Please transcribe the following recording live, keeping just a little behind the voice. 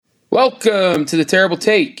Welcome to the Terrible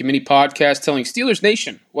Take, a mini podcast telling Steelers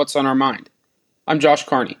Nation what's on our mind. I'm Josh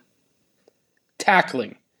Carney.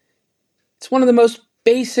 Tackling. It's one of the most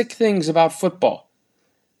basic things about football,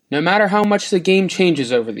 no matter how much the game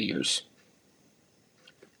changes over the years.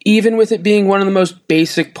 Even with it being one of the most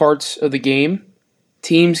basic parts of the game,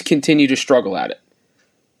 teams continue to struggle at it,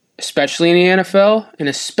 especially in the NFL and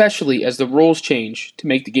especially as the rules change to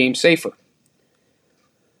make the game safer.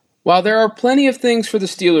 While there are plenty of things for the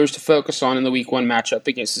Steelers to focus on in the Week 1 matchup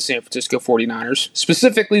against the San Francisco 49ers,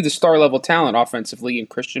 specifically the star-level talent offensively in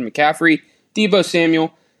Christian McCaffrey, Deebo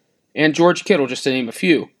Samuel, and George Kittle, just to name a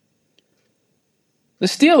few, the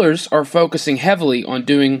Steelers are focusing heavily on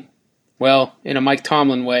doing, well, in a Mike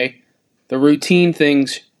Tomlin way, the routine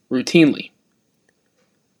things routinely.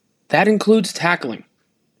 That includes tackling.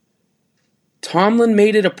 Tomlin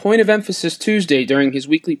made it a point of emphasis Tuesday during his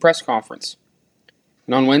weekly press conference.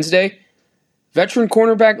 And on Wednesday, veteran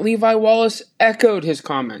cornerback Levi Wallace echoed his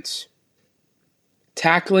comments.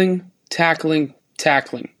 Tackling, tackling,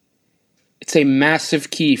 tackling. It's a massive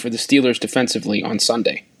key for the Steelers defensively on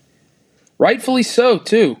Sunday. Rightfully so,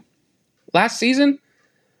 too. Last season,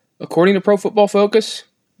 according to Pro Football Focus,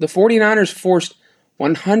 the 49ers forced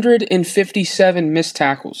 157 missed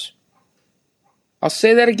tackles. I'll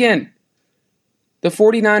say that again. The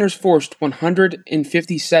 49ers forced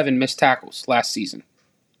 157 missed tackles last season.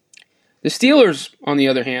 The Steelers, on the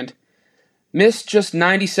other hand, missed just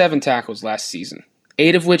 97 tackles last season,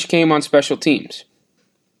 8 of which came on special teams.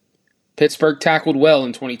 Pittsburgh tackled well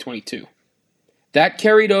in 2022. That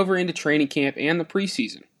carried over into training camp and the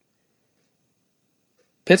preseason.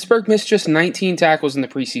 Pittsburgh missed just 19 tackles in the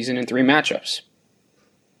preseason in 3 matchups.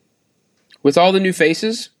 With all the new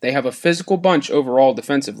faces, they have a physical bunch overall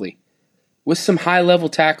defensively, with some high-level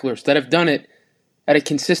tacklers that have done it at a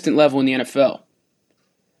consistent level in the NFL.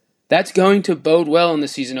 That's going to bode well in the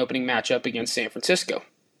season-opening matchup against San Francisco.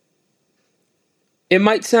 It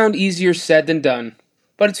might sound easier said than done,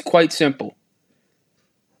 but it's quite simple.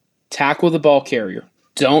 Tackle the ball carrier.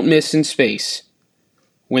 Don't miss in space.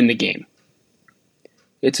 Win the game.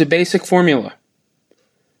 It's a basic formula,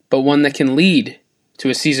 but one that can lead to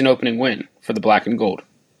a season-opening win for the Black and Gold.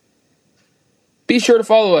 Be sure to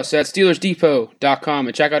follow us at SteelersDepot.com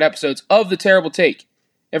and check out episodes of The Terrible Take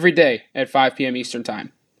every day at 5 p.m. Eastern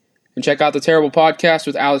Time. And check out The Terrible Podcast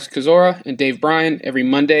with Alex Kozora and Dave Bryan every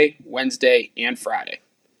Monday, Wednesday, and Friday.